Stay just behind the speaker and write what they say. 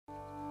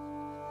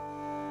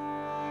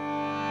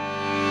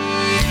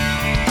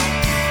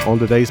On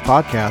today's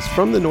podcast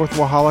from the North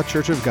Walhalla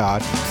Church of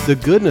God, the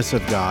goodness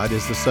of God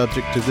is the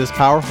subject of this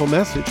powerful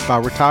message by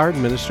retired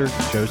minister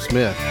Joe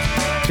Smith.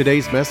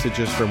 Today's message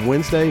is from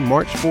Wednesday,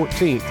 March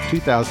 14th,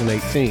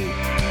 2018.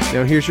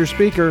 Now here's your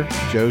speaker,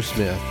 Joe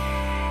Smith.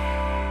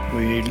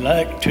 We'd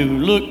like to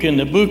look in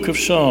the book of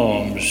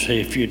Psalms.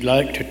 If you'd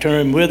like to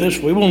turn with us,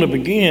 we want to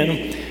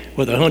begin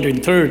with the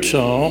 103rd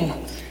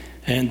Psalm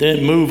and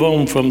then move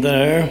on from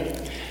there.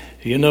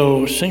 You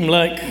know, it seems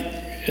like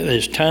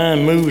as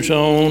time moves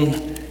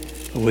on,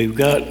 we've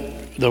got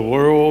the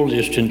world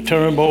just in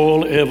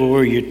turmoil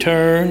everywhere you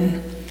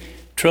turn.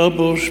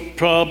 Troubles,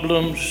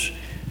 problems,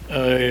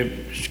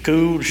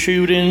 school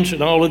shootings,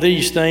 and all of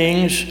these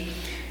things.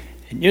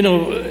 You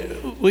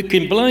know, we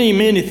can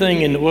blame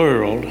anything in the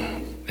world,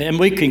 and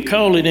we can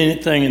call it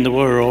anything in the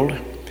world,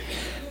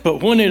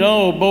 but when it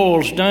all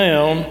boils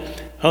down,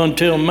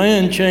 until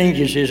man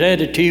changes his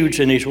attitudes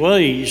and his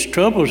ways,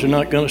 troubles are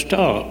not going to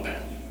stop.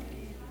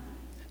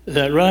 Is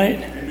that right?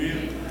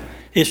 Amen.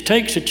 It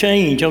takes a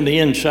change on the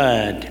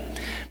inside.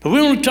 But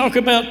we want to talk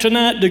about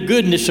tonight the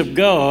goodness of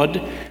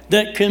God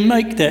that can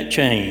make that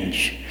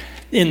change.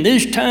 In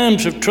these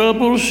times of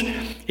troubles,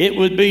 it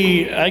would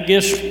be, I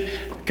guess,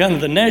 kind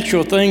of the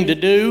natural thing to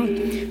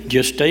do.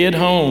 Just stay at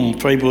home,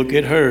 pray we'll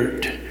get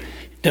hurt.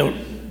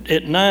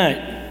 At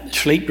night,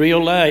 sleep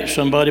real light.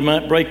 Somebody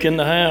might break in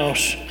the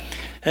house.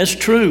 That's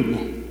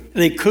true.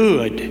 They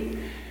could.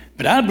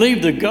 But I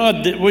believe the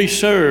God that we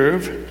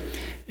serve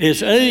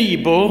is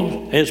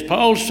able, as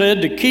Paul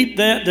said, to keep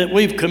that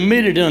we've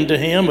committed unto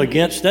him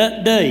against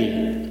that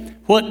day.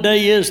 What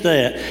day is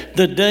that?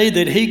 The day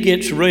that he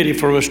gets ready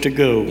for us to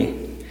go.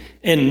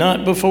 And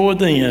not before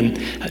then.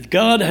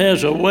 God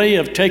has a way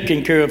of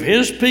taking care of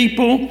his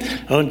people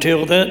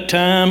until that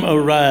time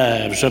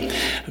arrives. I'm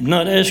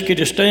not asking you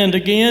to stand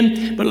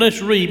again, but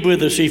let's read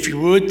with us, if you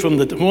would, from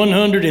the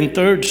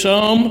 103rd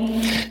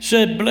Psalm. It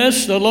said,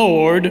 "Bless the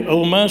Lord,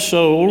 O my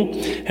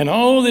soul, and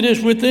all that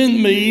is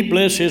within me,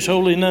 bless his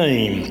holy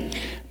name.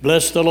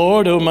 Bless the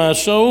Lord, O my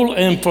soul,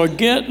 and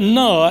forget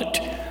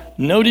not,"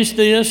 notice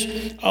this,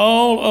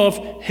 "all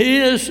of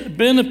his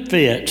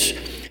benefits,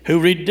 who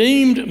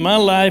redeemed my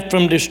life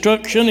from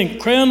destruction and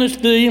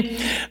crowneth thee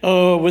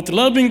with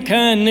loving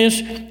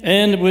kindness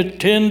and with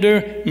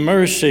tender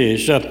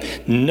mercies."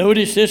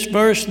 Notice this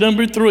verse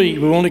number 3.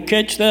 We want to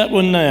catch that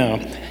one now.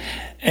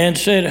 "And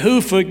said, who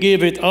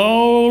forgiveth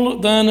all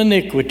thine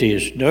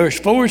iniquities." Verse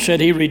 4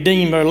 said he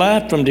redeemed our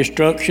life from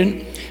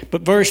destruction.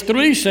 But verse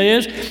 3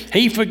 says,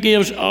 he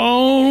forgives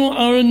all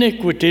our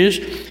iniquities,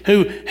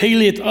 who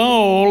healeth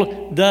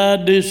all thy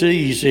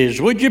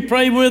diseases. Would you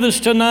pray with us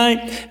tonight?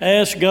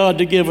 Ask God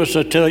to give us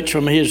a touch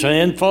from his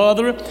hand.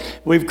 Father,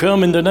 we've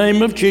come in the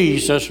name of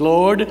Jesus,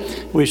 Lord.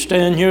 We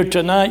stand here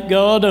tonight,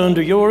 God,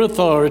 under your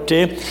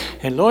authority.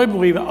 And Lord,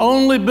 we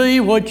only be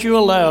what you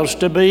allow us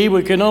to be.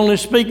 We can only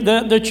speak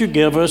that you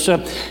give us.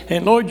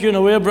 And Lord, you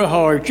know every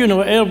heart. You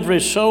know every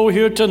soul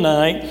here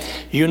tonight.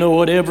 You know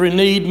what every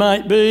need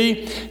might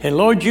be. And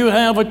Lord, you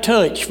have a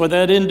touch for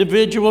that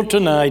individual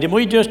tonight. And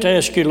we just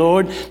ask you,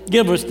 Lord,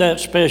 give us that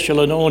special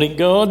anointing,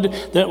 God,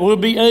 that we'll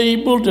be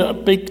able to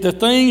speak the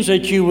things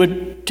that you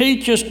would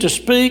teach us to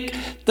speak,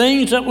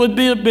 things that would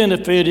be a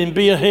benefit and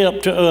be a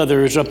help to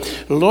others.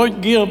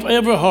 Lord, give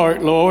every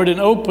heart, Lord,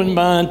 an open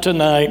mind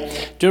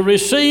tonight to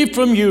receive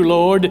from you,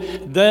 Lord,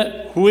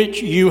 that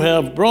which you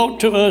have brought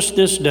to us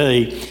this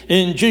day.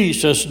 In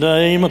Jesus'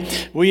 name,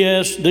 we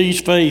ask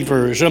these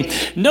favors.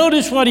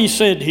 Notice what he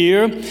said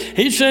here.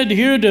 He said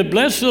here to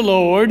bless the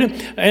Lord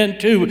and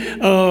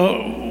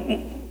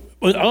to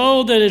with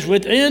all that is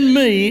within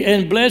me,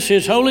 and bless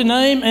his holy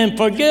name, and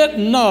forget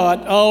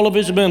not all of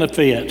his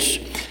benefits.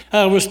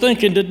 I was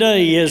thinking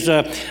today as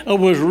I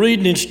was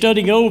reading and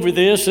studying over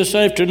this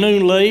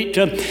afternoon late,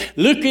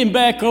 looking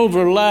back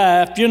over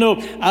life, you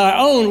know, our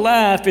own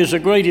life is the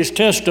greatest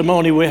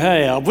testimony we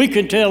have. We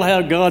can tell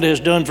how God has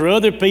done for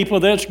other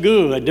people, that's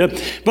good.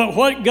 But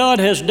what God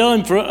has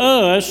done for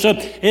us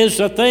is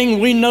the thing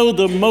we know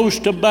the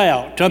most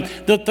about,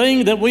 the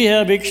thing that we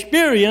have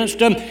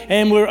experienced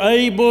and we're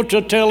able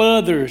to tell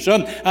others.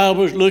 I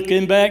was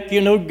looking back,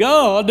 you know,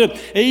 God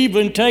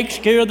even takes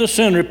care of the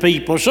sinner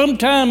people.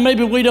 Sometimes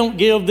maybe we don't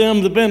give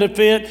them the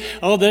benefit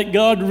that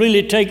God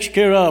really takes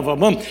care of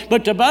them.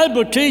 But the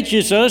Bible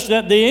teaches us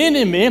that the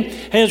enemy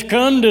has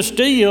come to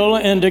steal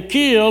and to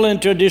kill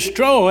and to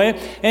destroy.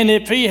 And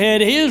if he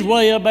had his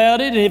way about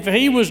it, if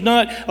he was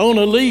not on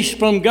a leash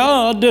from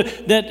God,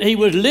 that he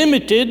was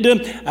limited,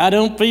 I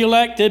don't feel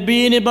like there'd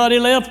be anybody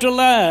left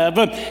alive.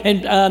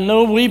 And I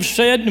know we've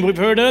said and we've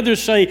heard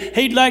others say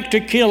he'd like to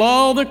kill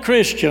all the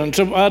Christians.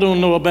 I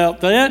don't know about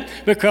that,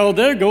 because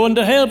they're going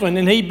to heaven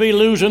and he'd be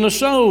losing a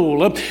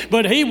soul.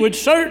 But he he would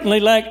certainly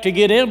like to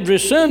get every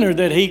sinner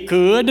that he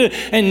could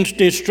and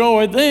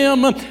destroy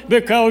them,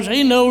 because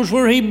he knows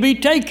where he'd be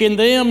taking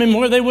them and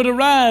where they would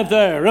arrive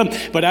there.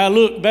 But I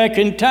look back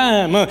in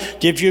time.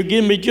 If you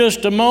give me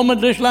just a moment,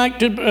 I'd just like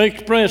to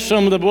express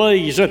some of the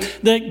ways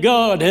that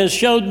God has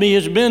showed me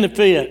his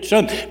benefits.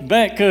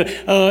 Back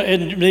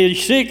in the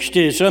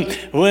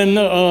 60s, when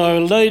a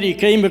lady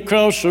came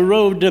across the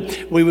road,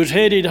 we was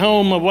headed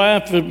home, my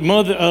wife,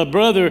 mother,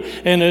 brother,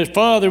 and his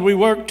father, we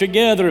worked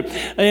together,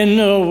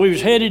 and we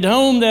was headed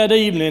home that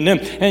evening,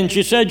 and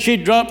she said she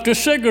dropped a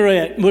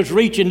cigarette, was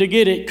reaching to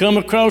get it, come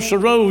across the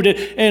road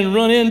and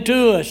run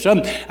into us.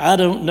 I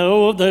don't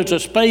know, there's a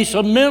space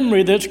of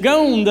memory that's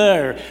gone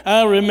there.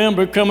 I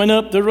remember coming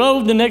up the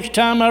road, the next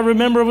time I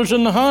remember I was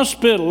in the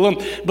hospital,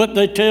 but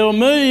they tell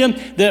me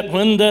that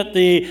when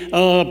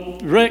the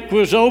wreck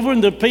was over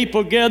and the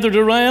people gathered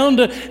around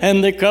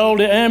and they called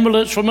the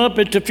ambulance from up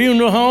at the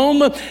funeral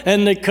home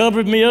and they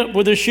covered me up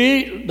with a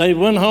sheet, they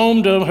went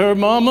home to her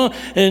mama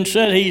and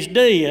said he's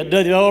dead.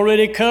 They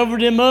already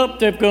covered him up.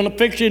 They're going to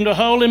fix him to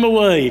haul him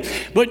away.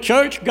 But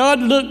church, God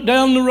looked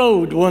down the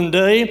road one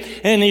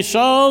day and he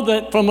saw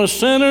that from a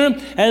sinner,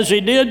 as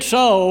he did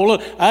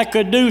Saul, I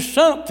could do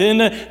something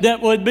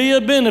that would be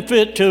a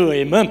benefit to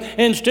him.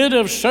 Instead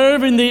of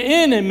serving the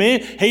enemy,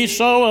 he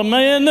saw a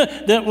man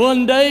that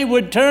one day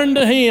would turn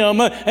to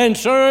him and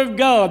serve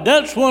God.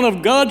 That's one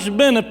of God's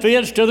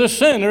benefits to the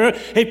sinner.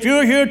 If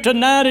you're here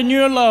tonight and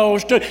you're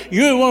lost,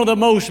 you're one of the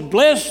most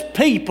blessed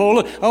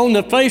people on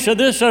the face of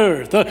this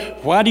earth.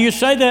 Why do you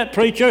say that,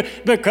 preacher?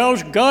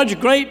 Because God's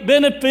great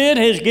benefit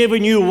has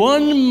given you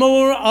one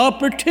more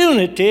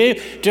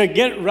opportunity to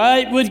get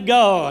right with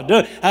God.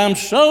 I'm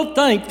so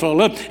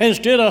thankful.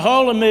 Instead of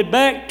hauling me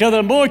back to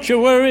the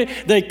mortuary,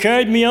 they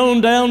carried me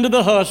on down to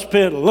the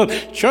hospital.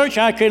 Church,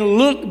 I can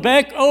look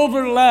back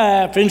over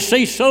life and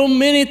see so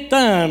many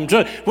times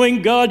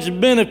when God's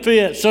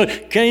benefits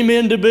came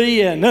into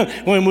being.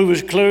 When we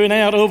was clearing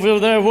out over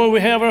there where we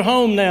have our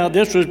home now,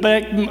 this was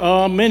back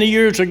many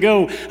years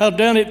ago, up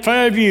down at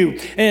Fairview,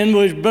 and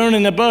was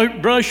burning a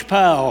brush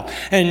pile.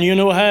 And you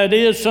know how it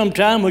is,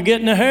 sometimes we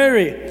get in a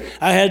hurry.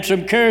 I had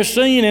some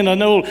kerosene in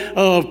an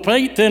old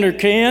paint thinner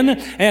can,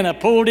 and I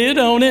poured it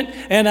on it,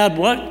 and I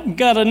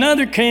got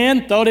another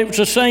can, thought it was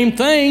the same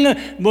thing,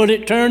 but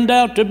it turned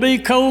out to be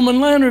Coleman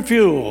lantern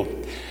fuel.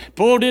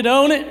 Poured it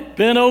on it,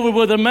 bent over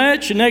with a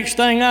match, and next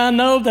thing I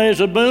know, there's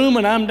a boom,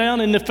 and I'm down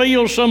in the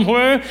field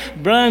somewhere.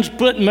 Brian's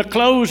putting my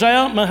clothes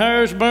out, my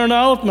hair's burnt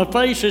off, my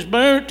face is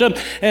burnt,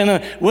 and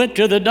I went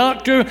to the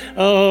doctor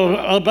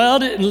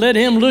about it and let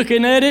him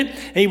looking at it.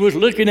 He was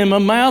looking in my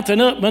mouth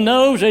and up my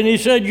nose, and he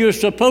said, "You're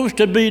supposed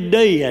to be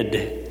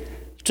dead."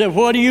 I said,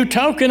 "What are you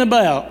talking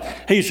about?"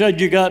 He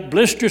said, "You got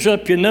blisters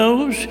up your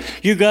nose,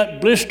 you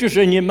got blisters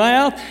in your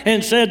mouth,"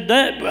 and said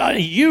that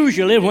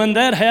usually when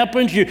that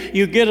happens,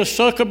 you get a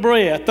suck of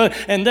breath,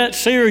 and that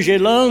sears your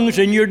lungs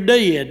and you're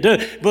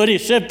dead. But he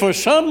said, for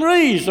some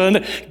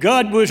reason,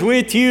 God was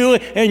with you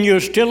and you're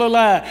still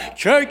alive.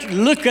 Church,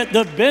 look at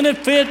the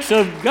benefits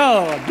of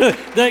God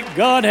that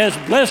God has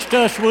blessed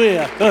us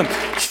with.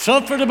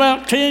 Suffered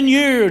about 10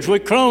 years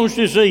with Crohn's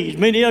disease.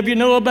 Many of you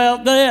know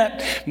about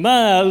that.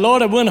 My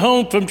Lord, I went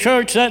home from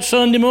church that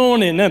Sunday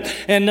morning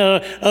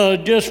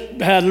and just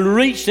had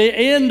reached the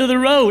end of the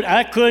road.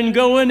 I couldn't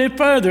go any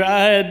further. I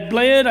had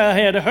bled, I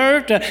had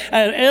hurt,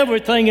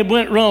 everything had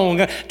went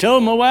wrong. I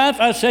told my wife,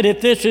 I said,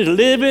 if this is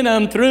living,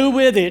 I'm through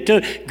with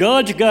it.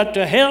 God's got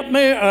to help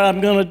me or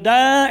I'm going to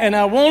die, and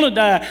I want to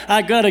die.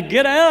 I got to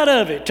get out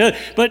of it.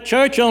 But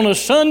church, on a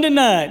Sunday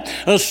night,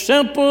 a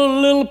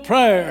simple little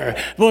prayer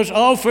was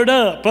offered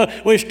up.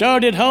 We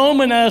started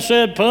home and I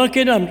said,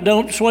 Pumpkin, I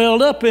don't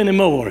swell up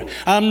anymore.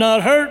 I'm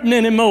not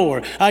hurting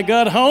anymore. I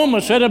got home, I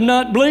said, I'm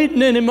not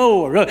bleeding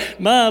anymore.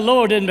 My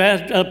Lord, and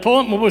that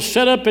appointment was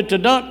set up at the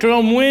doctor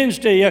on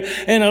Wednesday,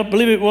 and I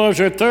believe it was,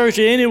 or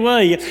Thursday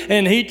anyway,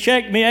 and he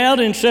checked me out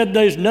and said,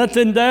 there's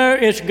nothing there,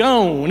 it's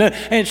gone,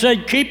 and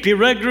said, keep your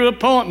regular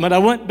appointment. I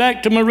went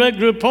back to my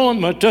regular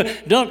appointment.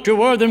 Dr.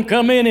 Wortham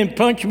come in and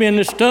punched me in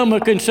the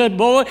stomach and said,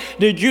 boy,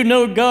 did you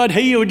know God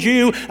healed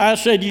you? I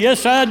said,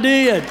 yes, I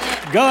did.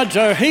 God's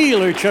our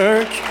healer,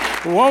 church.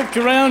 Walked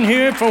around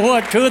here for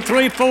 2 or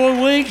 3,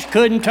 4 weeks,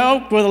 couldn't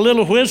talk with a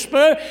little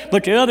whisper,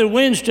 but the other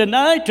Wednesday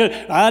night,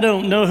 I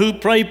don't know who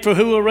prayed for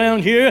who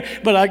around here,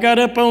 but I got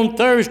up on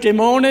Thursday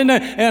morning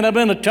and I've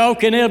been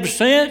talking ever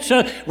since.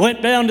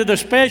 Went down to the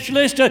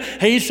specialist.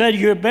 He said,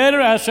 you're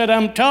better. I said,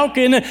 I'm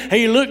talking.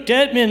 He looked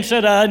at me and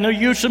said, I no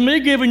use of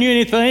me giving you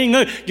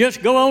anything.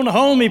 Just go on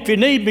home. If you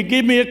need me,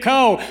 give me a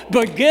call.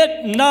 But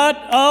get not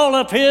all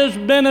of his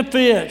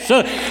benefits.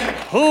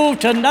 Oh,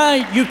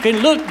 tonight you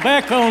can look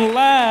back on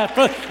life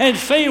and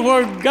see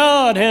where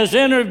God has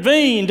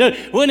intervened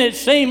when it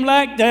seemed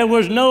like there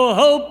was no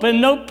hope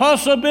and no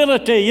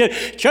possibility.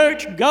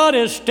 Church, God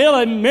is still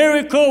a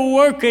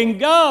miracle-working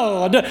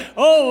God.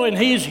 Oh, and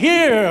He's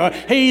here.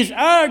 He's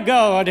our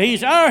God.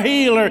 He's our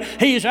healer.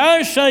 He's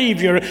our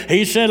Savior.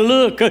 He said,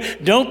 look,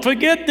 don't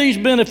forget these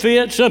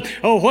benefits.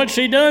 Oh, what's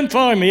He done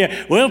for me?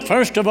 Well,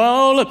 first of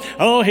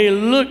all, He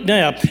looked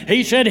now.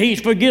 He said He's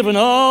forgiven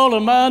all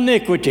of my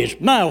iniquities.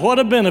 My, what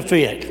a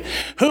benefit.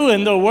 Who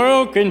in the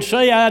world can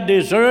say I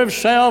deserve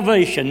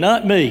salvation?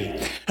 Not me.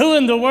 Who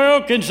in the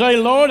world can say,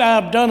 Lord,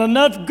 I've done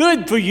enough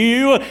good for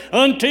you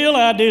until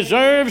I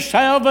deserve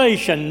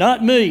salvation?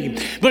 Not me.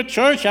 But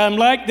church, I'm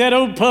like that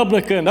old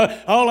publican.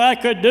 All I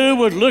could do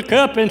was look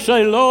up and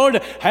say,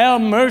 Lord,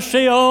 have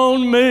mercy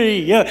on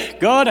me.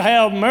 God,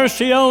 have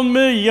mercy on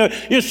me.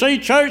 You see,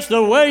 church,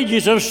 the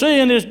wages of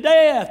sin is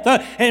death,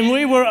 and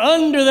we were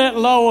under that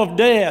law of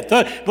death.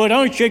 But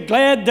aren't you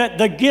glad that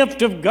the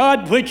gift of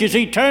God, which is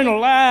eternal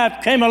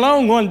life, came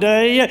along one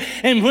day,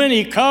 and when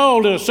He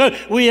called us,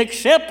 we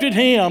accepted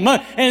Him,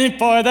 and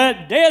for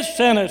that death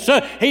sentence,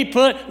 He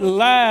put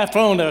life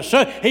on us.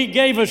 He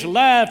gave us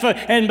life,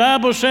 and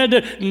Bible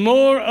said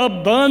more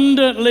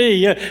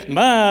abundantly.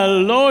 My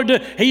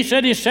Lord, He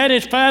said He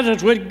satisfies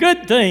us with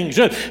good things,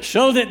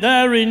 so that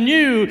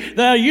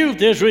thy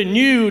youth is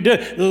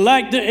renewed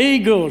like the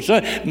eagles.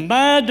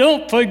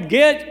 Don't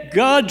forget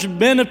God's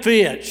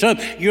benefits.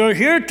 You're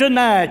here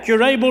tonight.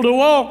 You're able to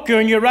walk.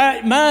 You're in your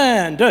right mind.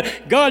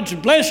 God's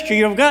blessed you.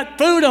 You've got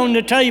food on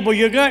the table.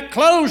 You've got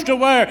clothes to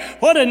wear.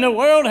 What in the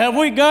world have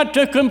we got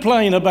to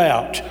complain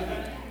about?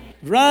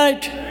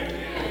 Right?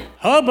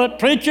 Oh, but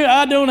preacher,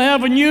 I don't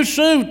have a new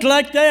suit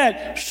like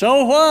that.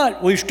 So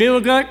what? We've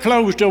still got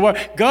clothes to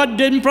wear. God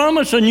didn't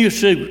promise a new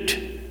suit.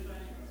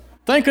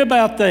 Think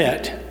about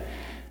that.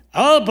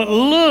 Oh, but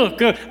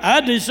look,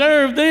 I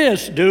deserve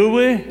this, do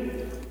we?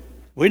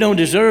 We don't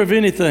deserve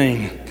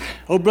anything.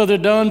 Oh, Brother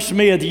Don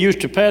Smith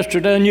used to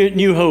pastor down here at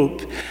New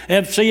Hope.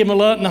 I've seen him a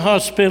lot in the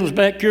hospitals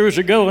back years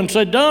ago and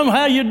said, Don,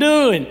 how you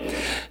doing?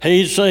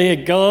 He'd say,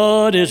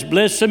 God is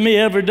blessing me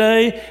every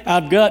day.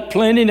 I've got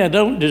plenty and I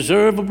don't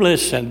deserve a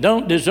blessing,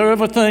 don't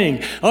deserve a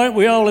thing. Aren't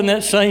we all in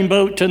that same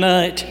boat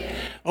tonight?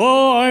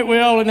 Oh, aren't we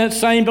all in that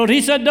same boat? He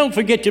said, don't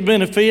forget your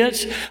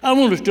benefits. I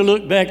want us to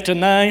look back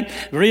tonight,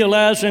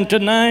 realizing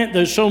tonight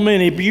there's so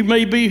many. You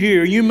may be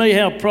here. You may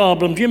have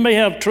problems. You may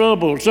have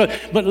troubles.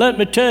 But let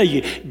me tell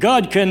you,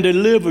 God can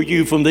deliver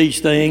you from these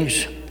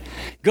things.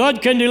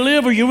 God can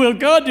deliver you. Will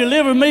God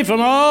deliver me from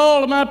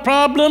all of my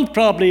problems?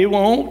 Probably He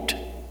won't.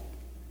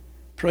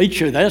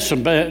 Preacher, that's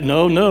some bad.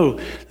 No.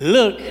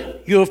 Look,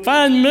 you'll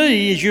find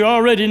me, as you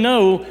already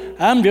know,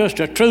 I'm just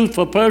a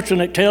truthful person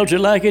that tells you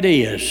like it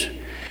is.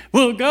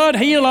 Will God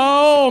heal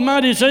all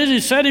my diseases? He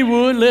said He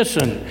would.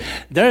 Listen,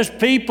 there's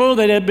people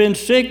that have been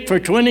sick for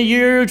 20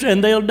 years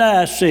and they'll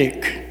die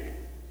sick.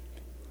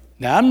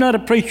 Now, I'm not a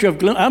preacher of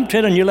gloom. I'm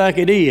telling you like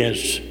it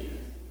is.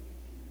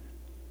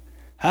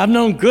 I've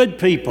known good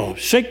people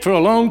sick for a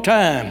long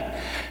time.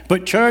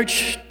 But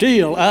church,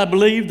 still, I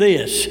believe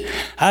this.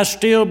 I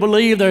still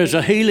believe there's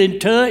a healing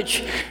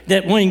touch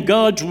that when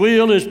God's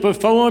will is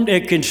performed,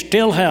 it can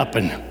still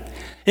happen.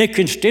 It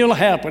can still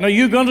happen. Are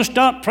you going to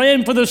stop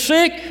praying for the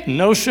sick?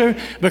 No, sir,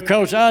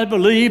 because I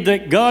believe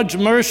that God's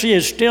mercy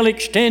is still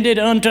extended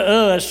unto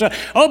us.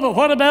 But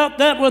what about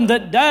that one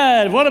that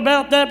died? What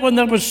about that one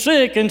that was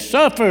sick and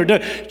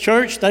suffered?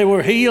 Church, they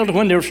were healed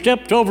when they were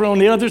stepped over on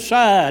the other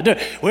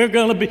side. We're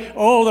going to be,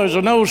 there's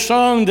an old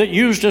song that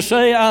used to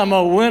say, I'm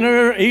a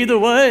winner either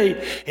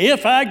way,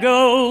 if I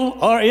go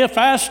or if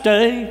I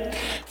stay,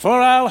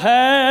 for I'll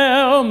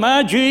have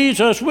my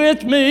Jesus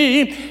with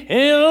me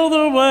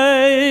either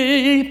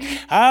way.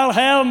 I'll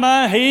have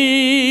my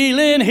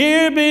healing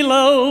here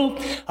below,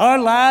 or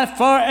life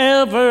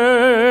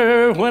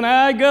forever when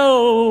I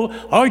go.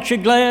 Aren't you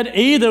glad?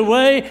 Either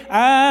way,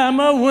 I'm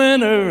a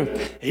winner.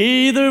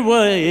 Either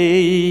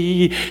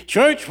way.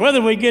 Church,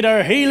 whether we get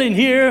our healing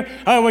here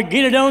or we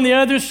get it on the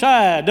other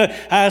side,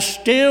 I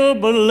still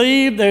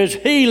believe there's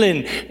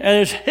healing.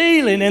 There's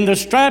healing in the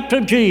stripes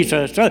of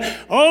Jesus.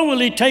 Will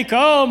He take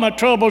all my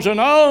troubles and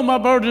all my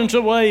burdens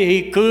away?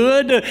 He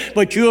could,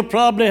 but you'll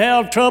probably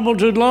have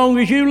troubles as long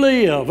as you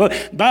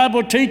live.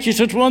 Bible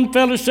teaches us, one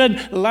fellow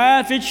said,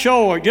 life is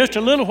short, just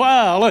a little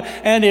while,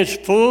 and it's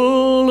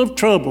full of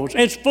troubles.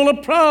 It's full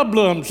of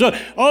problems.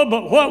 But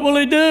what will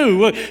He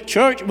do?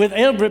 Church, with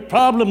every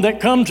problem that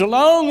comes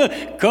along,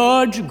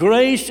 God's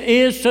grace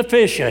is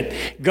sufficient.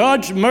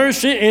 God's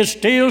mercy is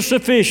still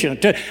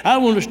sufficient. I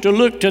want us to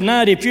look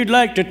tonight, if you'd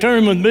like to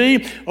turn with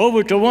me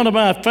over to one of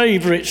my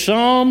favorite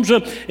Psalms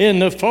in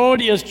the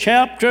 40th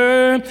chapter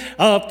chapter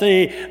of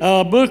the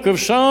book of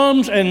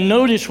Psalms, and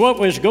notice what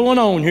was going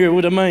on here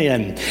with a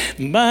man.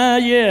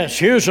 Yes,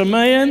 here's a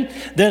man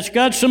that's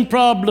got some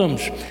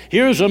problems.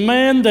 Here's a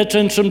man that's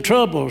in some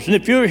troubles. And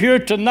if you're here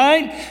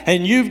tonight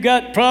and you've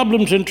got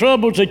problems and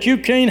troubles that you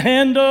can't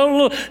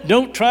handle,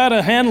 don't try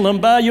to handle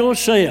them by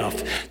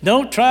yourself.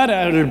 Don't try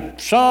to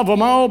solve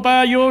them all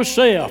by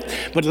yourself.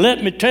 But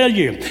let me tell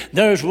you,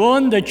 there's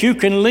one that you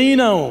can lean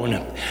on,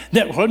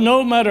 that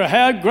no matter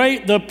how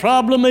great the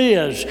problem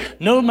is,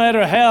 no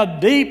matter how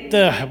deep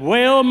the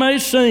well may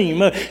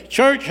seem,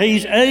 church,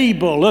 he's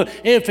able.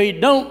 If he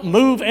don't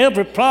move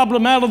every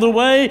problem out of the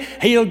way,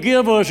 he'll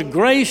give us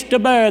grace to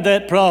bear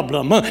that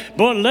problem.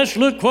 But let's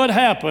look what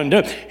happened.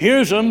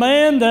 Here's a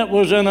man that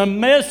was in a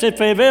mess if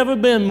they've ever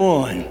been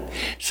one.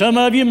 Some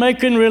of you may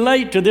can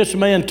relate to this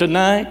man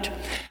tonight.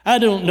 I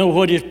don't know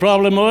what his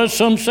problem was.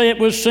 Some say it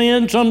was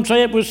sin, some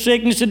say it was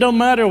sickness. It don't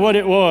matter what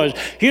it was.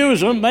 Here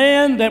was a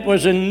man that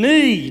was in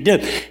need.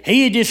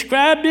 He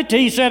described it.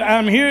 He said,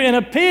 I'm here in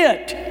a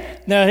pit.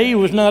 Now, he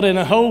was not in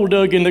a hole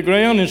dug in the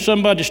ground and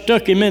somebody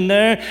stuck him in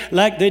there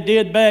like they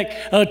did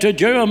back to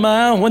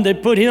Jeremiah when they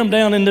put him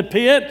down in the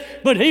pit.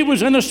 But he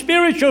was in a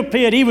spiritual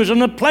pit. He was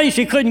in a place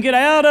he couldn't get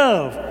out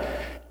of.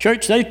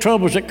 Church, there's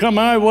troubles that come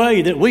our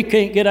way that we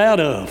can't get out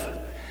of.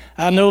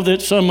 I know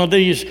that some of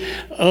these,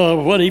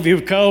 whatever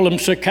you call them,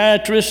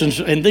 psychiatrists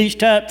and these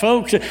type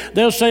folks,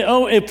 they'll say,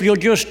 oh, if you'll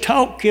just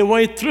talk your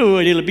way through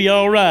it, it'll be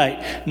all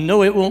right.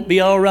 No, it won't be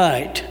all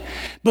right.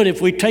 But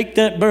if we take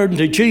that burden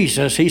to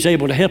Jesus, he's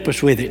able to help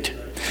us with it.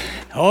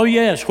 Oh,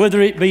 yes,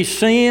 whether it be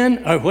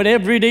sin or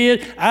whatever it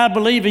is, I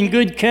believe in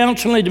good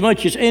counseling as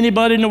much as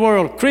anybody in the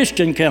world,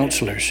 Christian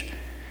counselors.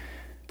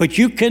 But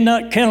you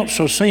cannot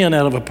counsel sin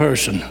out of a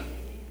person.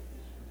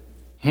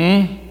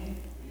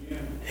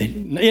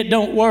 It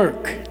don't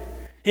work.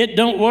 It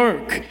don't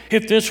work.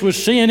 If this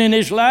was sin in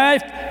his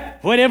life,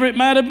 whatever it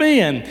might have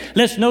been,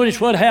 let's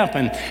notice what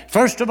happened.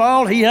 First of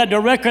all, he had to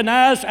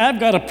recognize, I've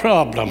got a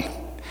problem.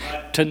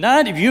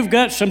 Tonight, if you've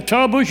got some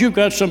troubles, you've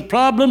got some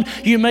problems,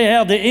 you may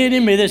have the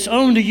enemy that's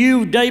on to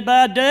you day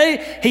by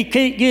day. He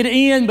can't get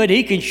in, but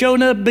he can show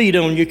enough beat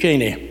on you,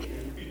 can't he?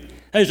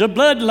 There's a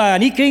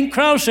bloodline. He can't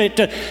cross it.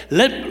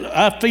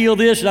 I feel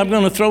this, and I'm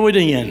going to throw it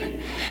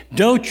in.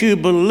 Don't you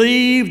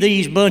believe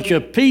these bunch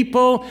of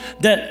people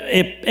that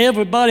if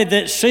everybody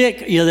that's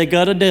sick, yeah, they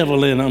got a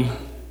devil in them.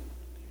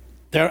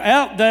 They're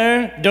out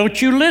there.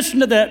 Don't you listen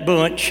to that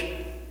bunch.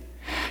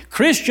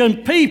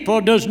 Christian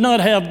people does not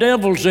have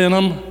devils in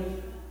them.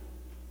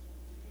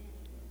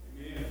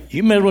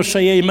 You may as well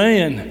say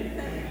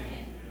amen.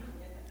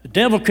 The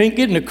devil can't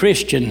get in a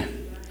Christian.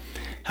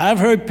 I've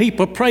heard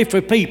people pray for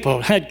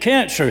people, had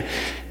cancer.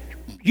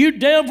 You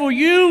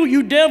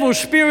devil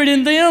spirit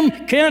in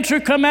them, cancer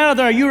come out of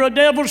there. You're a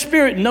devil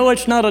spirit. No,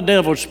 it's not a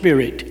devil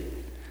spirit.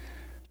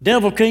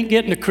 Devil can't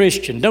get in a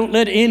Christian. Don't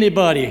let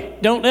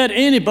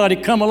anybody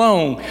come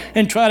along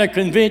and try to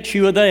convince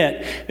you of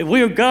that. If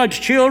we're God's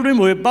children,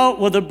 we're bought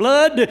with the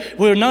blood,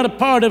 we're not a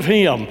part of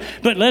him.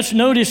 But let's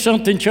notice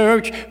something,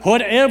 church.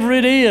 Whatever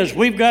it is,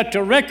 we've got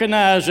to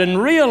recognize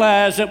and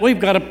realize that we've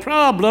got a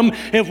problem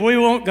if we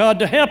want God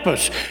to help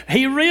us.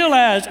 He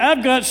realized,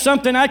 I've got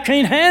something I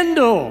can't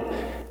handle.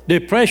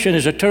 Depression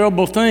is a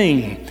terrible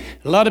thing.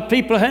 A lot of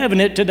people are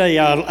having it today.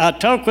 I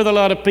talk with a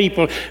lot of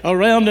people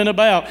around and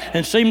about,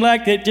 and seem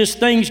like that just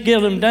things get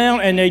them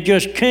down and they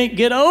just can't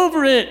get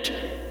over it.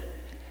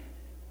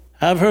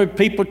 I've heard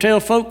people tell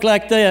folk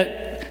like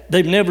that,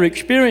 they've never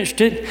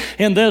experienced it,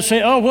 and they'll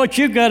say, oh, what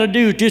you got to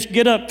do is just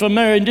get up from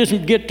there and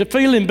just get to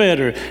feeling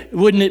better.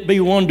 Wouldn't it be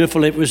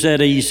wonderful if it was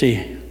that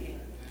easy?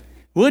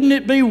 Wouldn't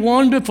it be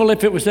wonderful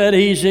if it was that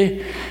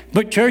easy?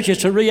 But church,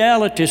 it's a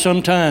reality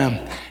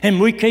sometime, and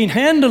we can't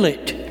handle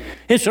it.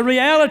 It's a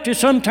reality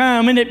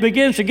sometime, and it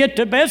begins to get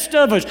the best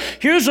of us.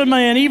 Here's a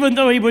man, even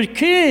though he was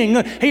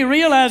king, he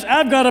realized,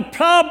 I've got a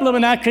problem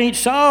and I can't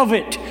solve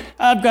it.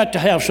 I've got to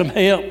have some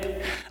help.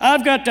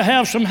 I've got to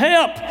have some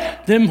help.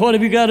 Then what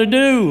have you got to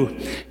do?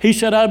 He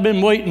said, I've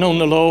been waiting on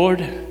the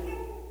Lord.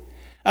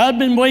 I've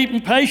been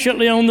waiting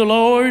patiently on the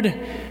Lord.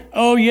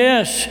 Oh,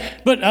 yes,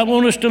 but I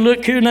want us to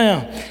look here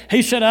now.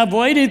 He said, I've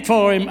waited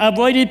for him. I've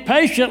waited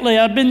patiently.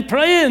 I've been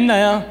praying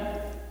now.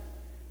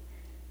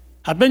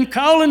 I've been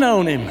calling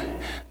on him.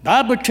 The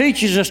Bible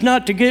teaches us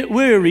not to get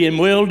weary in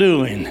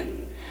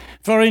well-doing.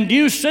 For in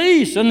due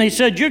season, he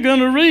said, you're going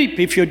to reap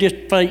if you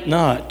just faint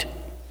not.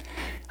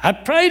 I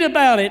prayed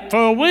about it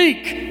for a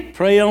week.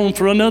 Pray on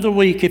for another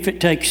week if it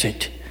takes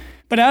it.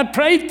 But I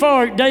prayed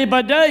for it day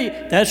by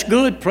day. That's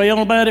good. Pray on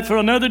about it for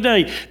another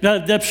day.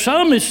 The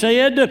psalmist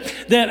said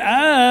that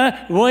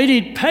I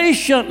waited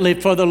patiently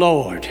for the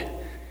Lord.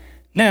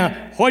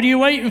 Now, what are you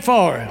waiting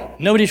for?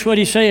 Notice what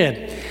he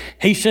said.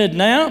 He said,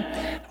 now,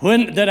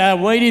 when that I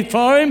waited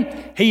for him,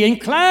 he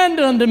inclined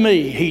unto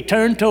me. He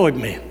turned toward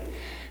me.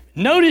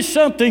 Notice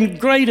something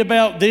great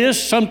about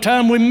this.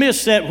 Sometimes we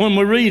miss that when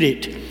we read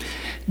it.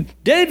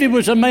 David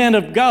was a man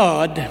of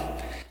God.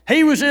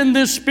 He was in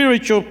this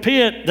spiritual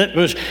pit that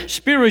was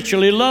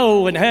spiritually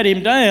low and had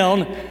him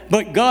down,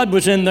 but God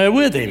was in there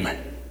with him.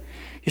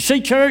 You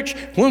see, church,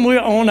 when we're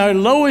on our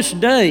lowest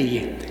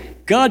day,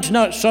 God's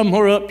not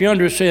somewhere up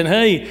yonder saying,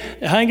 hey,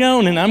 hang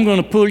on and I'm going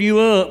to pull you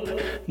up.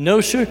 No,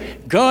 sir.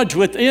 God's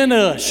within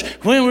us.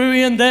 When we're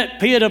in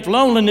that pit of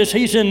loneliness,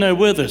 He's in there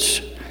with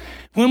us.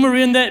 When we're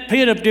in that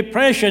pit of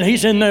depression,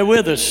 He's in there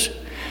with us.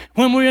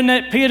 When we're in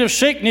that pit of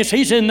sickness,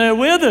 He's in there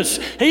with us.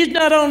 He's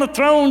not on the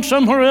throne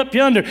somewhere up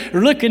yonder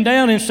looking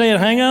down and saying,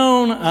 hang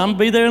on, I'll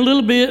be there in a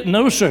little bit.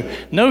 No, sir.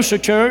 No, sir,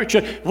 church.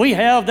 We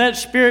have that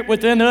Spirit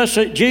within us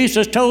that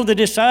Jesus told the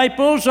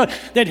disciples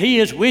that He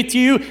is with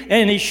you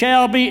and He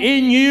shall be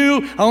in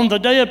you. On the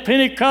day of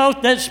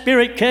Pentecost, that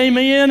Spirit came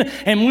in,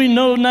 and we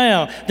know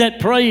now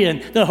that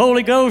praying, the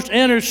Holy Ghost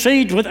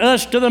intercedes with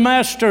us to the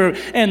Master,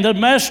 and the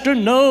Master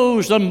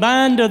knows the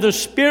mind of the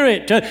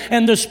Spirit,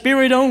 and the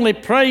Spirit only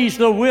prays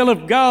the will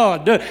of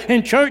God.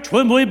 In church,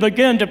 when we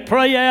begin to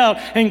pray out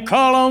and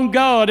call on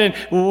God and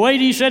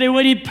wait, He said He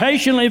waited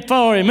patiently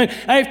for Him. And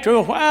after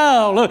a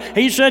while,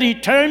 He said He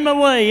turned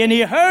away and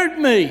He heard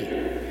me.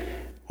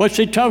 What's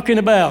He talking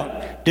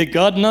about? Did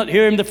God not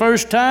hear him the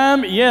first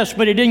time? Yes,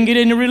 but He didn't get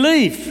any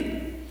relief.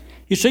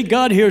 You see,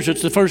 God hears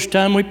us the first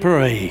time we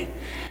pray.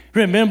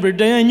 Remember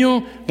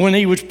Daniel when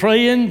he was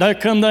praying? There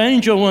come the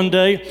angel one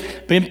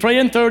day, been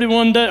praying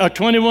 21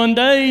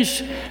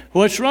 days.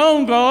 What's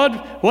wrong, God?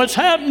 What's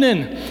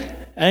happening?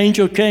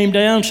 Angel came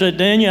down and said,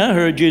 Daniel, I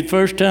heard you the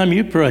first time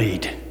you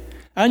prayed.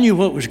 I knew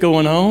what was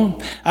going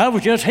on. I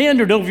was just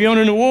hindered over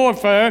yonder in the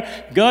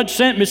warfare. God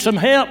sent me some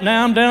help.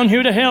 Now I'm down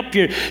here to help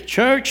you.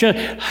 Church,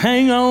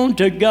 hang on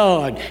to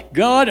God.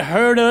 God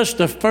heard us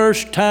the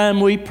first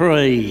time we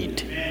prayed.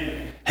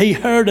 He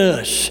heard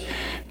us.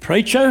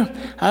 Preacher,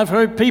 I've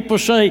heard people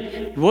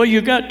say, well,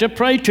 you got to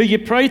pray till you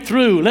pray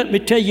through. Let me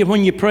tell you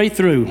when you pray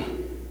through.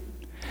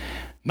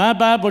 My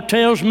Bible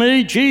tells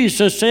me,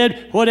 Jesus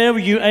said, whatever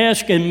you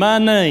ask in my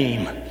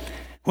name.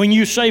 When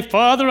you say,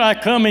 Father, I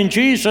come in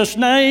Jesus'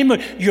 name,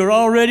 you're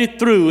already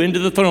through into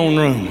the throne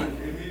room.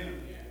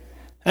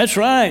 That's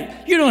right.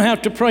 You don't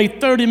have to pray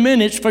 30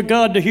 minutes for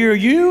God to hear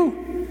you.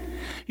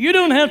 You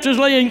don't have to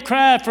lay and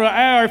cry for an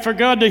hour for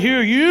God to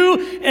hear you.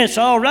 It's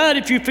all right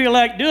if you feel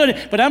like doing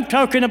it, but I'm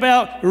talking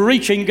about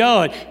reaching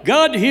God.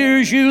 God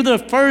hears you the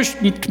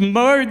first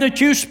word that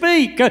you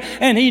speak,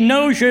 and He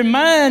knows your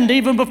mind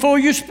even before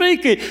you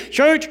speak it.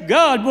 Church,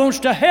 God wants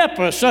to help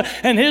us,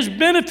 and His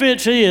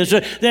benefits is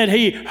that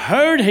He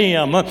heard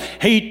him.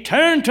 He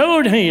turned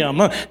toward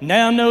him.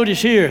 Now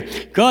notice here,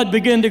 God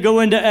began to go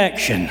into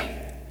action.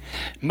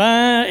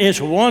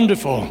 It's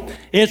wonderful.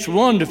 It's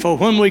wonderful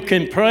when we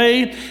can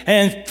pray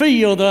and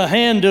feel the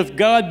hand of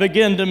God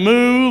begin to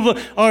move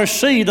or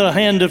see the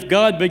hand of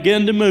God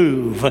begin to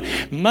move.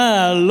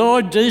 My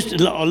Lord,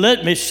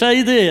 let me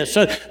say this.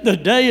 The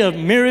day of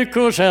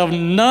miracles have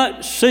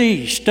not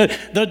ceased.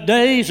 The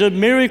days of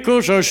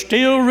miracles are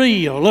still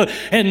real.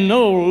 And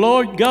no,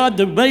 Lord God,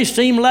 it may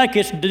seem like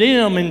it's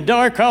dim and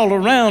dark all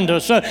around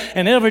us.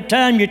 And every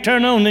time you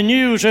turn on the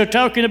news, they're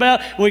talking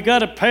about we got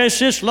to pass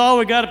this law,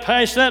 we got to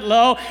pass that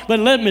law. But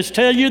let me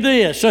tell you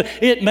this,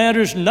 it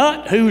matters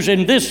not who's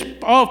in this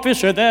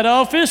office or that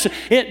office.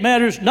 It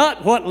matters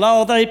not what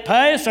law they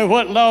pass or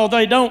what law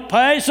they don't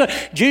pass.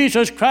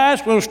 Jesus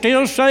Christ will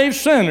still save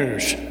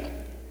sinners.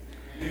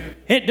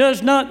 It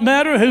does not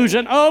matter who's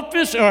in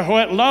office or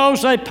what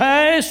laws they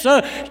pass.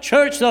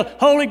 Church, the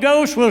Holy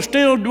Ghost will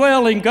still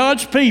dwell in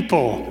God's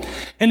people.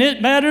 And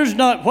it matters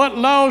not what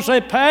laws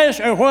they pass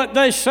or what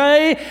they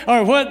say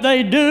or what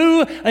they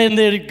do in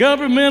the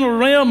governmental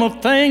realm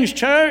of things,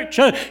 church.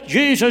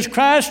 Jesus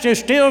Christ is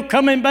still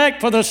coming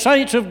back for the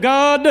saints of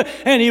God,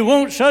 and He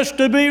wants us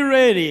to be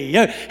ready.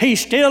 He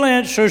still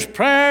answers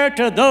prayer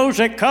to those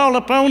that call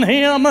upon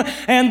Him,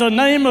 and the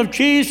name of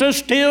Jesus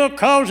still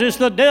causes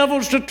the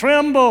devils to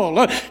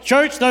tremble.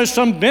 Church, there's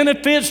some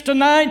benefits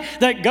tonight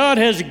that God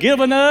has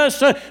given us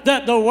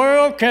that the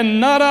world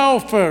cannot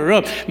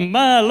offer.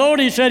 My Lord,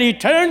 He said He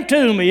turned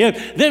to me.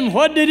 Then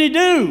what did He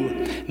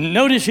do?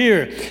 Notice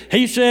here,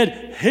 He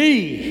said,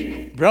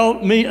 He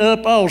brought me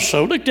up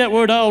also. Look at that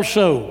word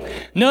also.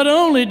 Not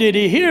only did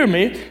He hear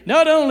me,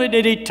 not only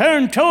did He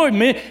turn toward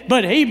me,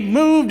 but He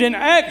moved in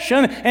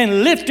action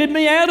and lifted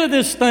me out of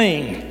this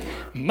thing.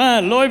 My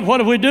Lord, what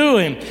are we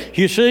doing?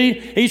 You see,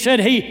 He said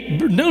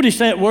notice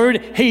that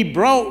word, He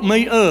brought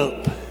me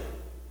up.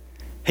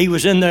 He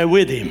was in there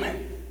with Him.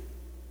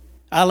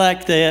 I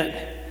like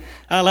that.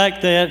 I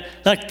like that.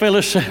 Like the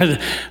fellow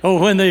said,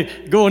 when they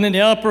going in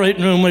the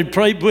operating room, we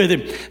prayed with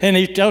him. And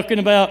he's talking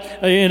about,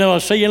 I'll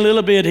see you in a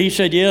little bit. He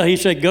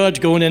said, God's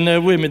going in there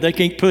with me. They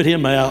can't put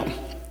him out.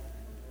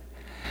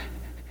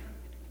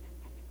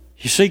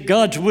 You see,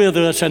 God's with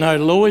us in our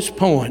lowest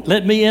point.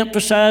 Let me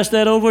emphasize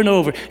that over and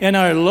over. In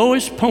our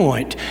lowest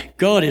point,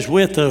 God is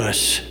with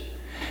us.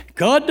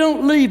 God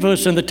don't leave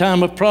us in the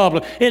time of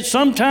problem.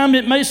 Sometimes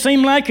it may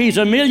seem like He's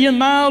a million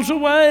miles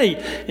away.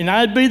 And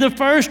I'd be the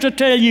first to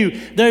tell you,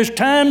 there's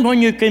times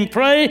when you can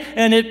pray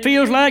and it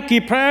feels like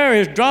your prayer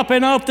is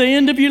dropping off the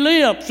end of your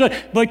lips.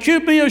 But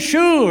you be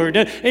assured,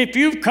 if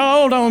you've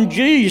called on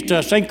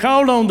Jesus and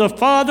called on the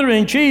Father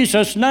in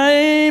Jesus'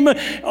 name,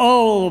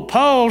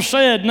 Paul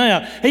said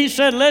now, he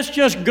said, let's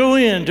just go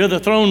into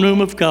the throne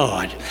room of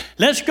God.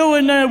 Let's go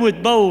in there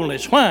with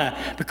boldness.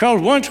 Why?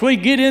 Because once we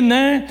get in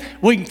there,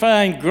 we can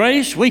find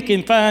grace, we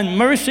can find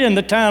mercy in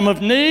the time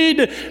of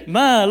need.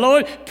 My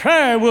Lord,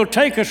 prayer will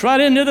take us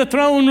right into the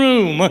throne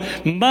room.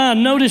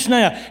 Notice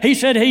now, he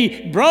said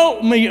He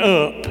brought me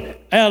up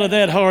out of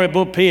that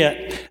horrible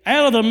pit,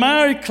 out of the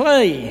miry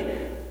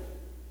clay.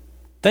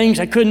 Things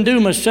I couldn't do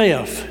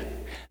myself,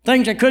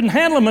 things I couldn't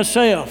handle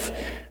myself.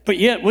 But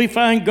yet we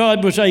find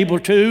God was able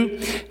to.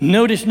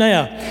 Notice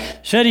now,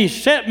 said He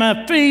set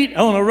my feet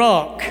on a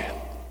rock.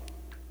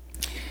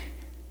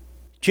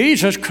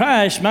 Jesus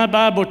Christ, my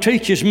Bible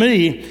teaches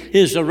me,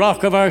 is the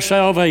rock of our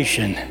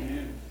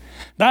salvation.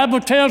 Bible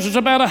tells us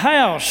about a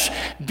house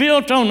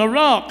built on a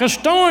rock. The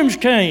storms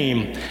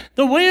came.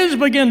 The winds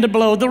began to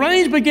blow. The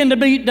rains began to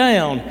beat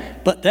down.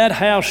 But that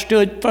house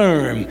stood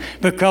firm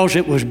because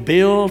it was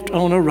built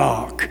on a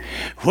rock.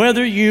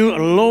 Whether you are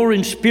low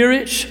in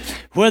spirits,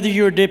 whether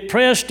you're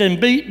depressed and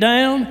beat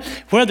down,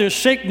 whether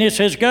sickness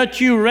has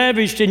got you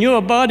ravaged in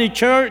your body,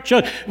 church,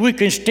 we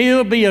can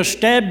still be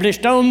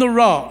established on the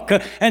rock.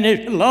 And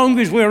as long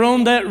as we're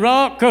on that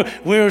rock,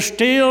 we're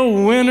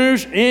still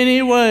winners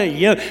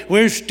anyway.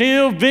 We're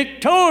still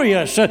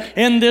victorious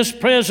in this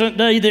present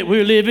day that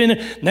we're living.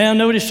 Now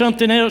notice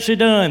something else He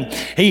done.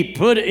 He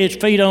put His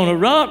feet on a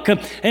rock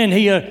and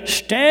He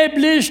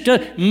established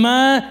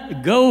my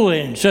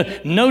goings.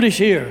 Notice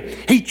here,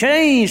 He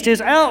changed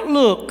His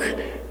outlook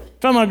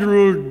from a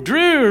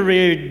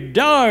dreary,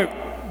 dark,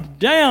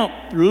 damp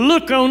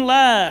look on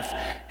life.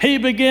 He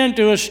began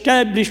to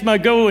establish my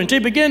goings. He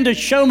began to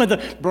show me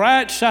the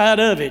bright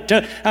side of it.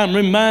 I'm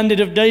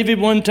reminded of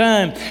David one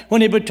time when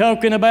he was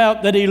talking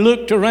about that he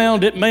looked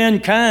around at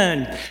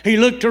mankind. He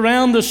looked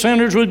around, the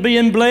sinners was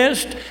being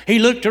blessed. He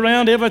looked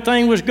around,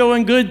 everything was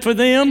going good for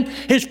them.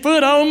 His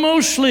foot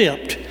almost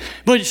slipped.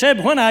 But he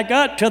said, when I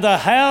got to the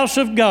house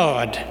of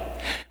God,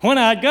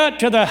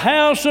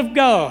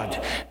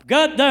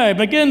 got there,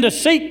 began to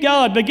seek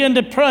God, began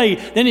to pray.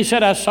 Then he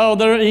said, I saw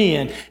their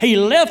end. He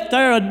left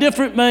there a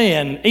different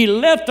man. He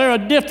left there a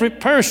different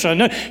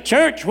person.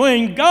 Church,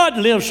 when God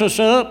lifts us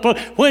up,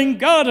 when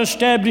God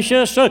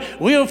establishes us,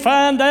 we'll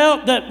find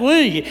out that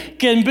we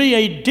can be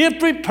a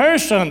different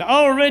person.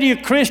 Already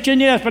a Christian,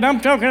 yes, but I'm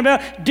talking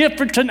about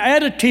different in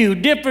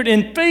attitude, different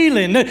in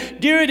feeling,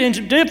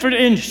 different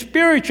in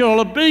spiritual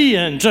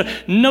obedience.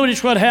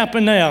 Notice what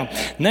happened now.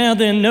 Now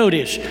then,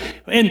 notice,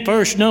 in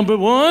verse number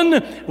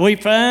 1, we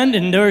find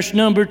in verse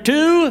number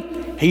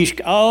 2, He's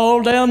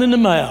all down in the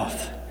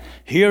mouth.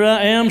 Here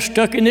I am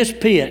stuck in this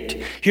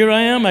pit. Here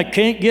I am, I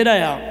can't get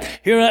out.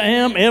 Here I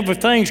am,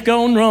 everything's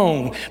gone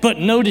wrong. But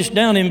notice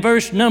down in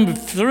verse number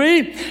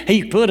 3,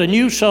 He put a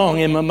new song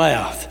in my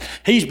mouth.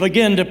 He's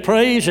begun to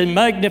praise and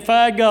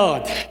magnify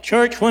God.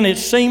 Church, when it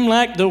seemed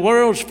like the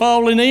world's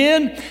falling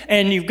in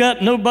and you've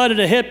got nobody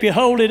to help you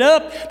hold it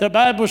up, the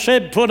Bible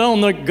said, put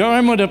on the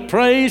garment of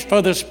praise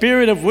for the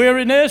spirit of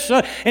weariness.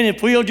 And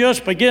if we'll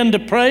just begin to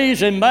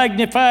praise and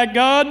magnify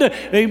God,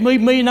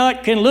 we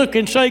not can look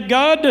and say,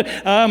 God,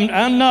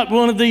 I'm not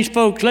one of these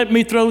folks. Let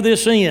me throw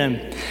this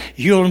in.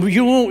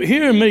 You won't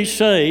hear me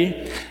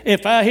say,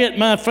 if I hit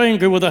my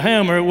finger with a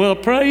hammer, well,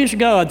 praise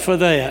God for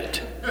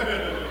that.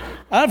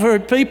 I've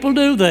heard people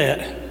do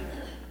that.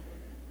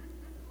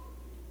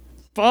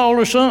 Fall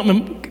or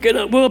something, get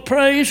up, well,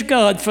 praise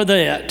God for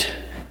that.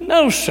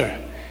 No, sir.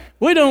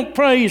 We don't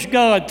praise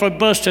God for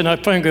busting our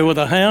finger with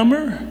a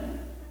hammer.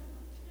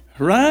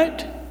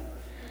 Right?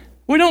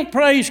 We don't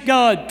praise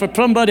God for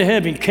somebody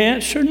having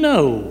cancer.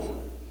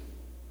 No.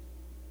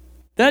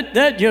 That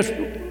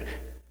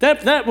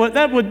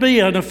would be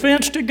an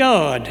offense to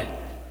God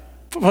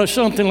for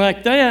something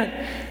like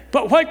that.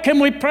 But what can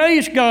we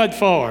praise God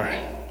for?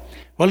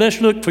 Well,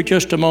 let's look for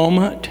just a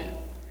moment.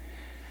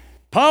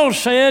 Paul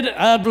said,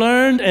 I've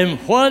learned in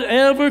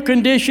whatever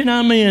condition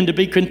I'm in to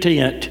be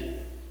content.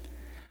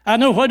 I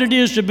know what it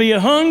is to be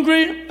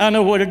hungry. I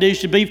know what it is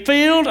to be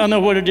filled. I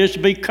know what it is to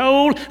be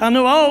cold. I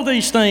know all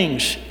these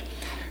things.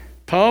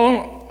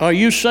 Paul, are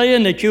you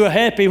saying that you're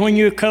happy when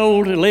you're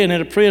cold and laying in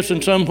a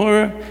prison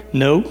somewhere?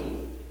 No.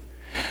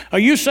 Are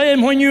you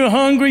saying when you're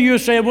hungry, you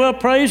say, well,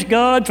 praise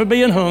God for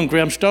being hungry.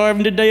 I'm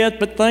starving to death,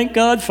 but thank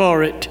God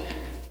for it.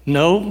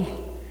 No.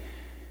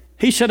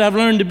 He said, I've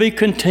learned to be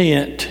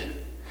content.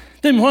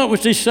 Then what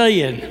was he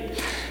saying?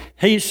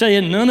 He's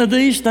saying, none of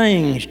these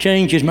things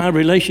changes my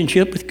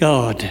relationship with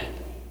God.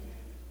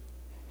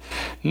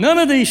 None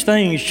of these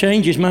things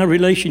changes my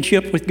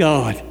relationship with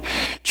God.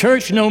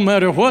 Church, no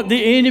matter what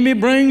the enemy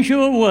brings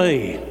your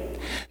way,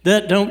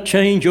 that don't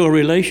change your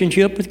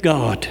relationship with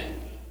God.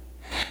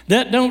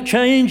 That don't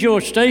change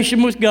your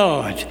station with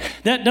God.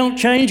 That don't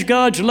change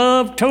God's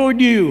love toward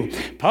you.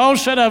 Paul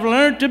said, I've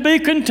learned to be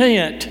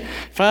content.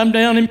 If I'm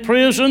down in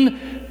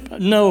prison,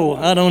 no,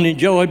 I don't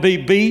enjoy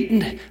being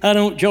beaten. I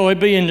don't enjoy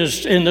being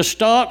in the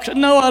stocks.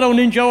 No, I don't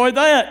enjoy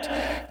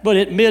that. But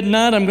at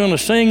midnight, I'm going to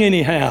sing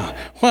anyhow.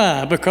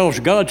 Why? Because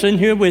God's in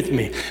here with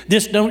me.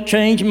 This don't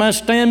change my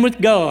stand with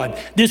God.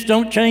 This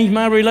don't change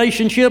my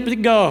relationship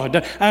with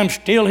God. I'm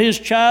still His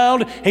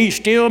child. He's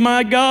still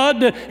my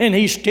God, and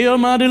He's still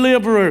my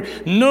deliverer.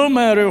 No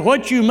matter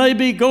what you may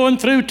be going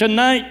through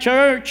tonight,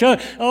 church,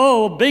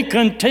 be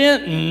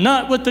content,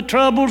 not with the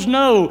troubles,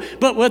 no,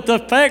 but with the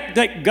fact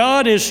that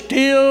God is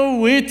still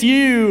with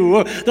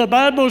you. The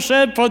Bible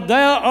said, for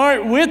thou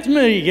art with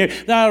me.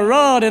 Thy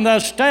rod and thy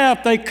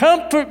staff, they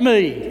comfort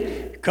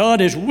me. God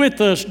is with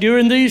us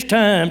during these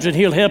times, and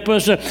He'll help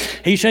us.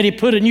 He said He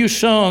put a new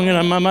song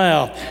in my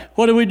mouth.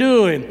 What are we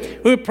doing?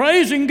 We're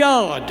praising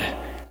God,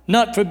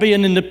 not for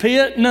being in the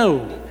pit,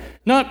 no.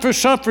 Not for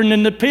suffering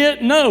in the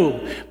pit,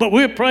 no. But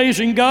we're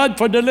praising God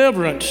for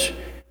deliverance.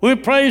 We're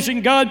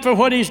praising God for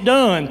what He's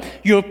done.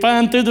 You'll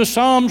find through the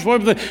Psalms where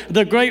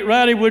the great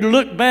writer would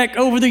look back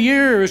over the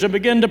years and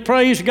begin to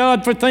praise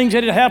God for things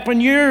that had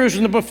happened years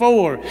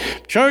before.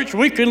 Church,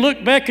 we can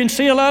look back and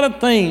see a lot of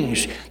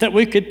things that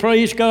we could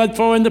praise God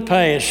for in the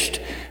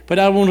past. But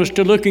I want us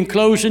to look in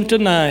closing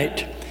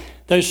tonight.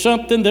 There's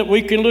something that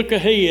we can look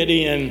ahead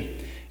in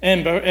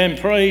and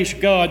praise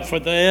God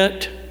for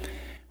that.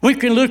 We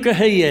can look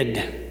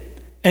ahead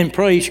and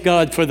praise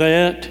God for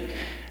that.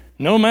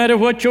 No matter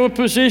what your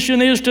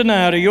position is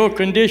tonight or your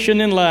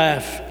condition in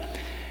life,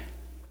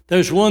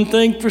 there's one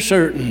thing for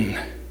certain.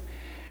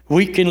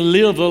 We can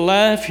live a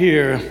life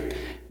here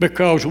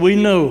because we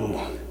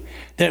know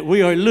that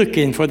we are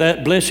looking for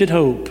that blessed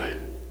hope.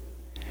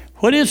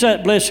 What is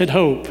that blessed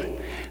hope?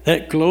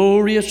 That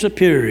glorious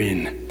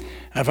appearing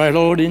of our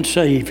Lord and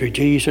Savior,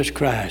 Jesus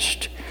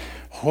Christ.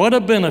 What a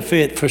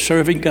benefit for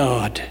serving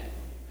God.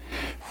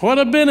 What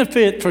a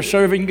benefit for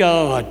serving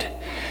God.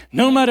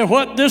 No matter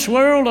what this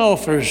world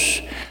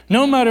offers,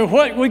 no matter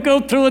what we go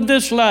through in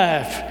this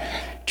life,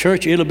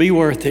 church, it'll be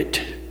worth it.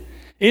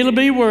 It'll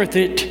be worth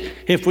it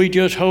if we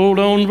just hold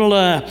on to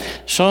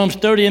life. Psalms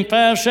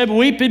 30:5 said,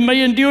 weeping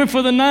may endure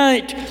for the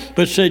night,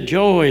 but said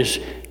joy is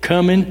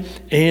coming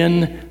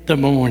in the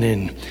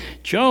morning.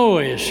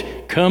 Joy is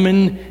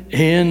coming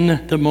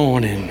in the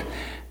morning.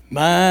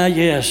 My,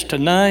 yes,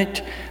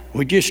 tonight,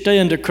 we just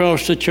stand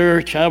across the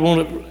church. I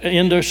want to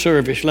end our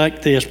service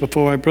like this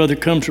before our brother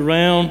comes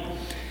around.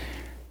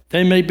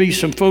 There may be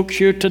some folks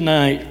here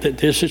tonight that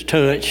this has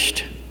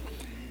touched.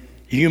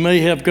 You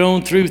may have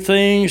gone through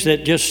things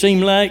that just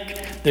seem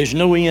like there's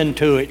no end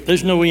to it.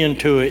 There's no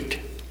end to it.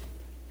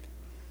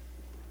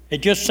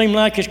 It just seemed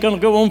like it's going to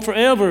go on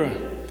forever.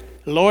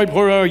 Lord,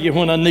 where are you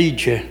when I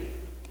need you?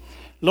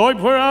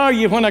 Lord, where are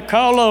you when I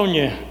call on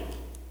you?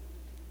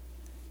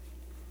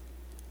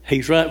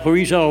 He's right where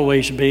He's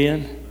always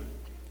been.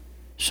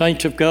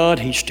 Saints of God,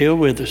 He's still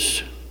with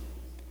us.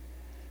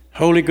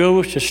 Holy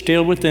Ghost is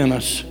still within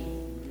us.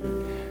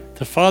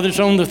 The Father's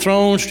on the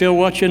throne, still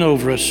watching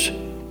over us.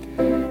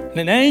 And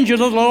an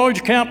angel of the Lord's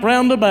camped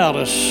round about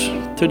us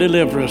to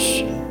deliver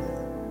us.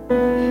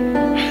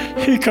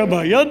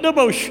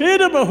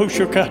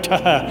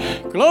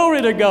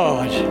 Glory to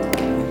God.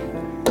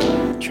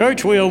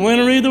 Church, we're a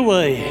winner either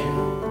way.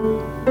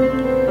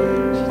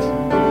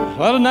 A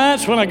lot of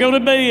nights when I go to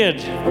bed,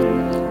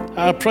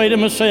 I pray to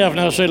myself and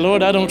I say,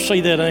 Lord, I don't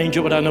see that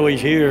angel, but I know He's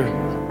here.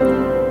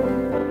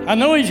 I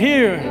know He's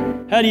here.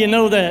 How do you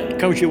know that?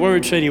 Because your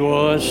word said He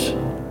was.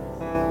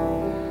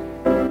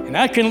 And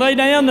I can lay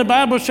down, the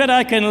Bible said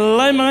I can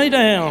lay me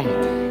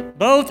down,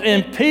 both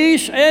in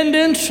peace and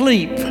in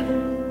sleep,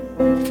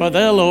 for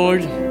Thou,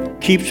 Lord,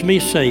 keeps me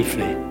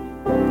safely.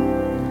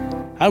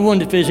 I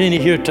wonder if there's any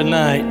here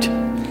tonight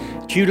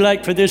that you'd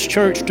like for this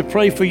church to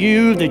pray for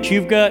you, that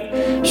you've got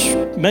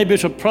maybe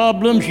some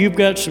problems, you've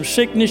got some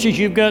sicknesses,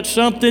 you've got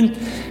something,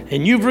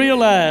 and you've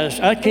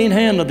realized I can't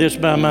handle this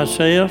by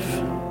myself.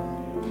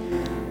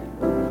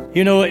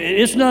 You know,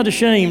 it's not a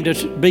shame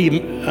to be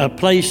a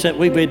place that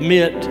we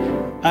admit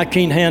I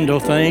can't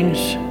handle things.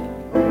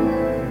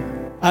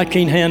 I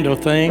can't handle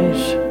things.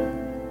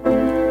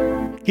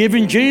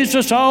 Giving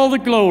Jesus all the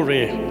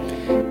glory,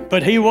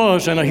 but He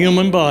was in a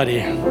human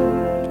body.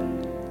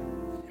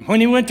 When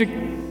He went to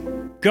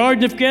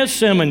Garden of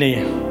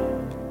Gethsemane,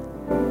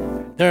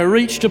 there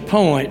reached a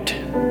point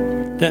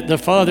that the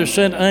Father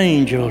sent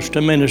angels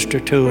to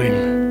minister to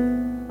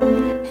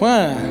Him.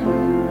 Why?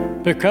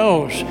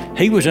 Because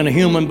He was in a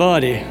human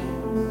body.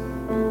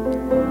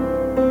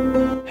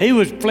 He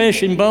was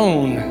flesh and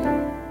bone.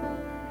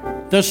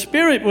 The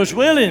spirit was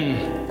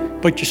willing,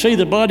 but you see,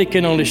 the body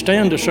can only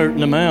stand a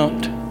certain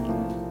amount.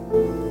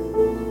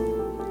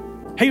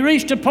 He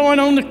reached a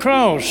point on the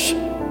cross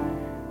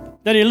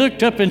that He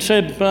looked up and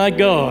said, my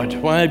God,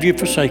 why have you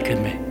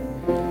forsaken me?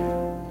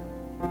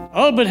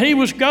 Oh, but He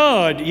was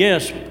God.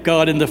 Yes,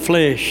 God in the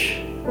flesh.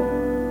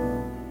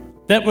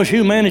 That was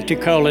humanity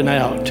calling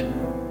out.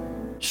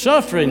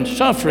 Suffering.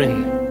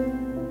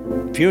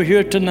 If you're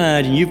here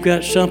tonight and you've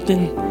got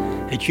something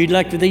that you'd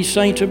like for these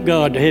saints of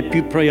God to help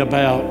you pray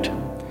about.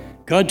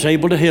 God's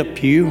able to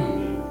help you.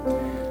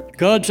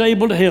 God's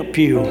able to help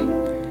you.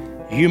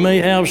 You may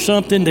have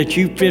something that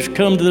you've just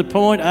come to the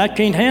point, I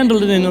can't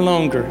handle it any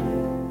longer.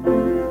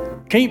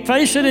 Can't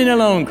face it any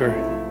longer.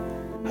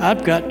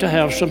 I've got to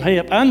have some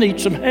help. I need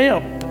some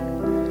help.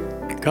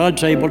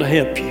 God's able to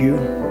help you.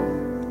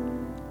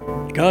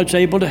 God's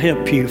able to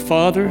help you.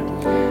 Father,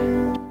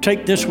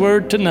 take this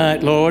word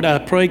tonight, Lord. I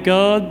pray,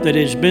 God, that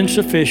it's been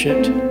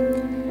sufficient.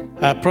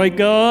 I pray,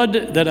 God,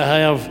 that I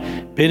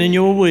have been in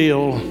your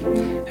will.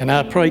 And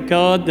I pray,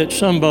 God, that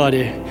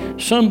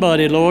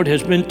somebody, Lord,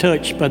 has been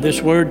touched by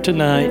this word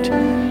tonight.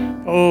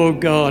 Oh,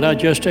 God, I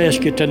just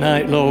ask you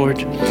tonight, Lord,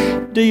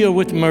 deal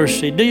with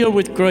mercy, deal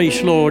with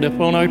grace, Lord,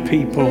 upon our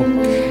people.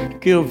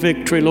 Give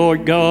victory,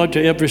 Lord God,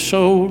 to every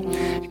soul.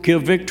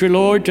 Give victory,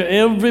 Lord, to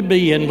every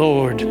being,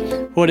 Lord.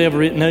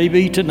 Whatever it may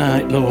be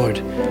tonight, Lord,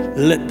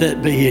 let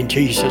that be in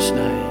Jesus' name.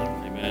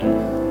 Amen.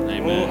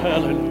 Amen. Oh,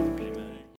 hallelujah.